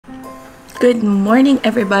Good morning,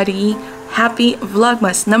 everybody. Happy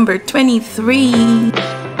Vlogmas number 23.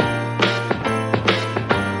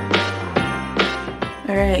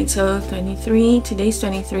 Alright, so 23, today's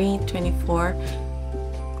 23, 24.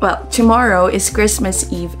 Well, tomorrow is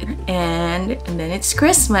Christmas Eve and then it's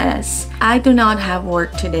Christmas. I do not have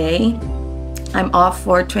work today. I'm off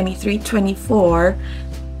for 23, 24,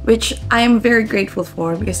 which I am very grateful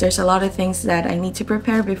for because there's a lot of things that I need to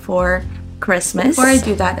prepare before Christmas. Before I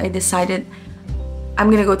do that, I decided I'm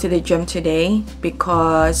gonna go to the gym today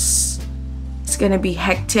because it's gonna be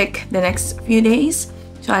hectic the next few days.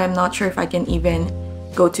 So I am not sure if I can even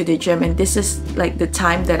go to the gym, and this is like the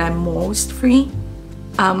time that I'm most free.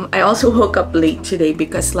 I also woke up late today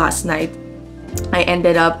because last night I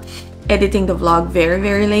ended up editing the vlog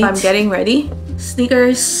very late. I'm getting ready.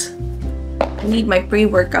 Sneakers. I need my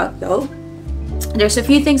pre-workout though. There's a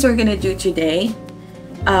few things we're gonna do today.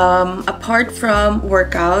 Apart from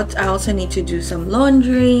workout, I also need to do some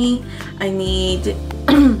laundry. I need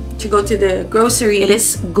to go to the grocery. It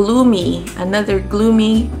is gloomy, another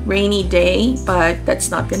gloomy rainy day, but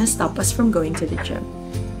that's not gonna stop us from going to the gym.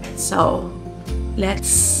 So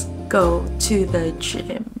let's go to the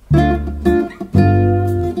gym.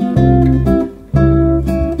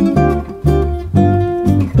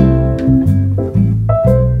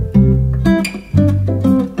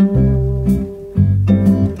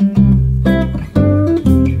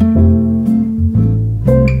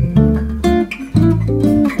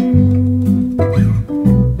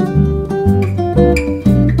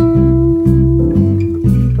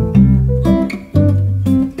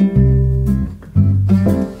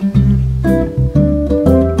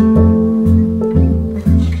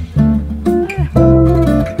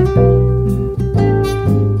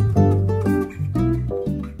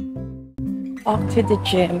 Off to the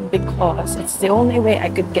gym because it's the only way I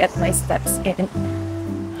could get my steps in.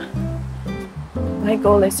 My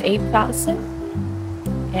goal is 8,000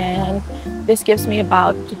 and this gives me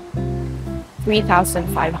about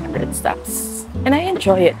 3,500 steps, and I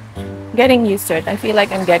enjoy it. Getting used to it. I feel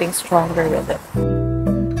like I'm getting stronger with it.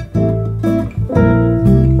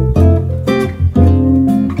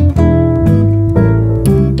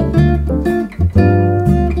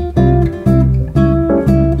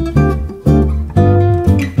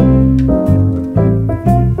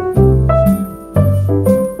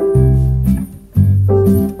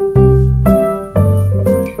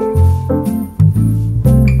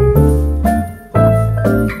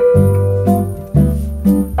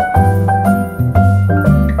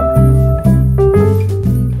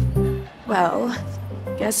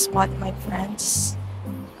 Guess what, my friends?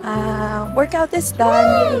 Workout is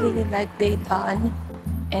done, leg day done,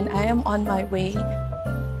 and I am on my way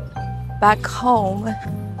back home.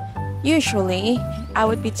 Usually, I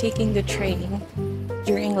would be taking the train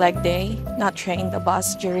during leg day, not the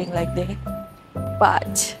bus during leg day.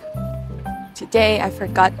 But today, I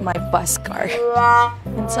forgot my bus card,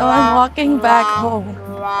 and so I'm walking back home.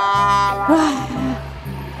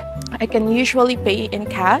 I can usually pay in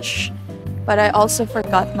cash, but I also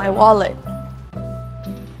forgot my wallet.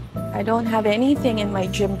 I don't have anything in my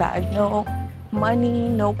gym bag. No money,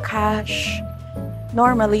 no cash.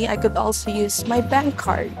 Normally, I could also use my bank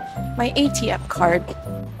card, my ATM card.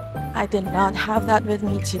 I did not have that with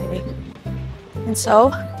me today. And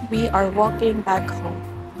so, we are walking back home.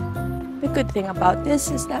 The good thing about this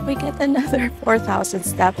is that we get another 4,000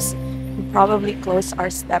 steps. We probably close our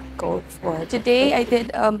step goal for today. I did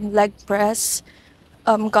leg press,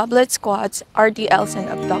 goblet squats, RDLs, and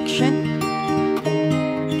abduction.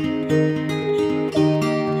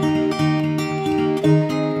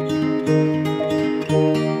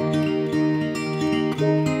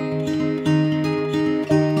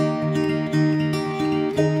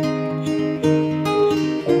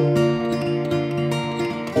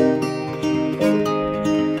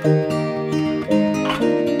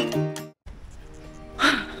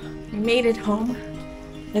 We made it home.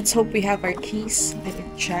 Let's hope we have our keys. I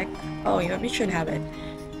can check. Oh, yeah, we should have it.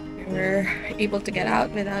 We're able to get out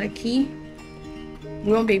without a key.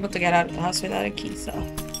 We won't be able to get out of the house without a key, so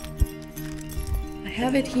I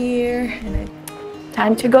have it here. And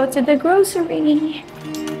time to go to the grocery.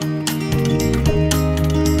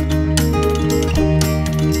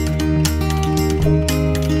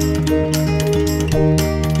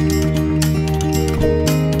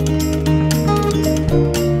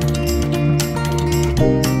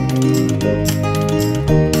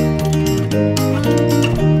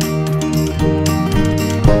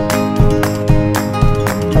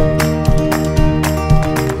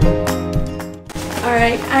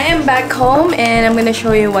 I am back home and I'm gonna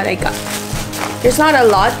show you what I got. There's not a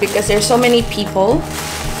lot because there's so many people,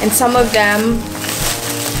 and some of them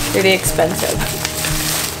really expensive.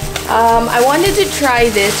 I wanted to try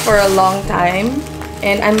this for a long time,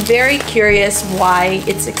 and I'm very curious why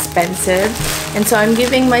it's expensive, and so I'm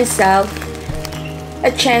giving myself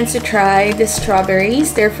a chance to try the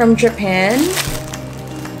strawberries. They're from Japan.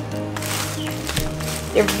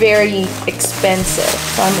 They're very expensive,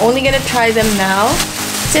 so I'm only gonna try them now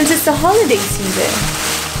since it's the holiday season.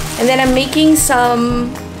 And then I'm making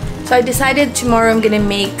some, so I decided tomorrow I'm gonna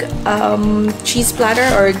make cheese platter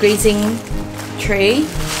or a grazing tray.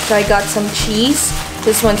 So I got some cheese.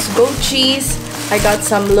 This one's goat cheese. I got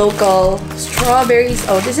some local strawberries.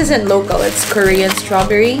 Oh, this isn't local, it's Korean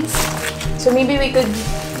strawberries. So maybe we could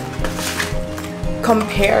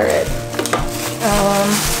compare it.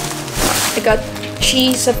 I got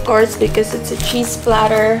cheese, of course, because it's a cheese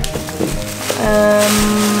platter.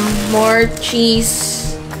 More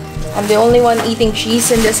cheese. I'm the only one eating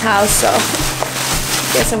cheese in this house, so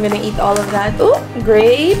I guess I'm gonna eat all of that. Ooh,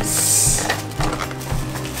 grapes.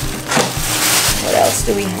 What else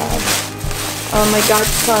do we have? I got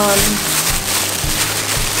some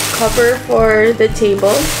cover for the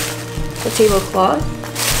tablecloth.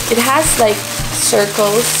 It has like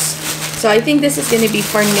circles, so I think this is gonna be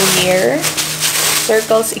for New Year.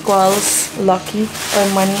 Circles equals lucky or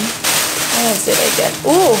money. What else did I get?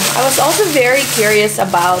 Ooh, I was also very curious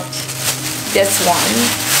about this one.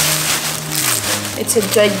 It's a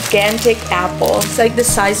gigantic apple. It's like the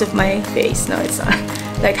size of my face. No, it's not.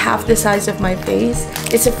 Like half the size of my face.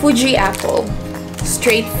 It's a Fuji apple,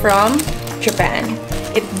 straight from Japan.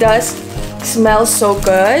 It does smell so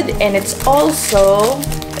good, and it's also,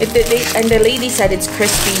 and the lady said it's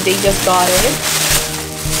crispy. They just got it.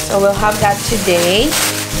 So we'll have that today.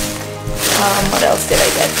 What else did I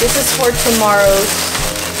get? This is for tomorrow's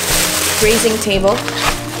grazing table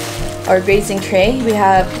or grazing tray. We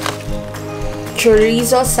have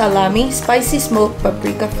chorizo salami, spicy smoked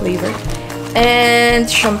paprika flavor, and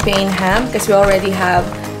champagne ham, because we already have.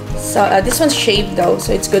 So this one's shaved though,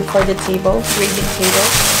 so it's good for the table, grazing table.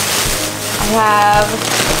 I have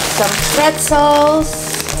some pretzels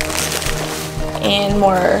and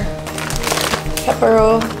more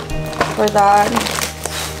pepper for that.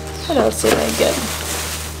 What else did I get?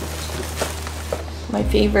 My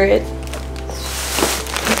favorite. I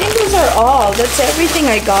think those are all. That's everything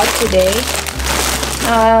I got today.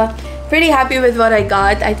 Pretty happy with what I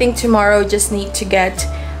got. I think tomorrow just need to get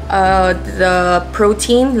the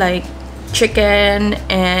protein, like chicken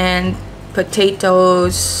and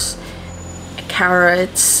potatoes,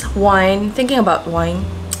 carrots, wine. Thinking about wine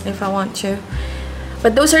if I want to.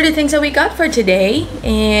 But those are the things that we got for today,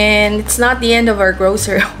 and it's not the end of our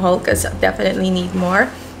grocery haul because I definitely need more.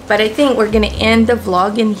 But I think we're gonna end the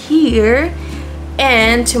vlog in here,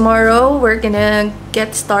 and tomorrow we're gonna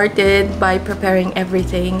get started by preparing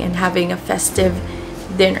everything and having a festive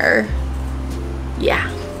dinner. Yeah.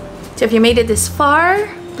 So if you made it this far,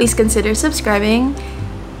 please consider subscribing,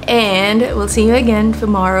 and we'll see you again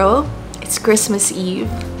tomorrow. It's Christmas Eve.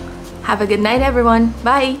 Have a good night, everyone.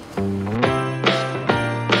 Bye.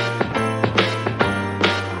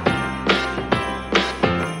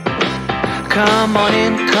 Come on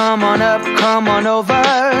in, come on up, come on over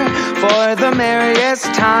for the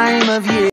merriest time of year.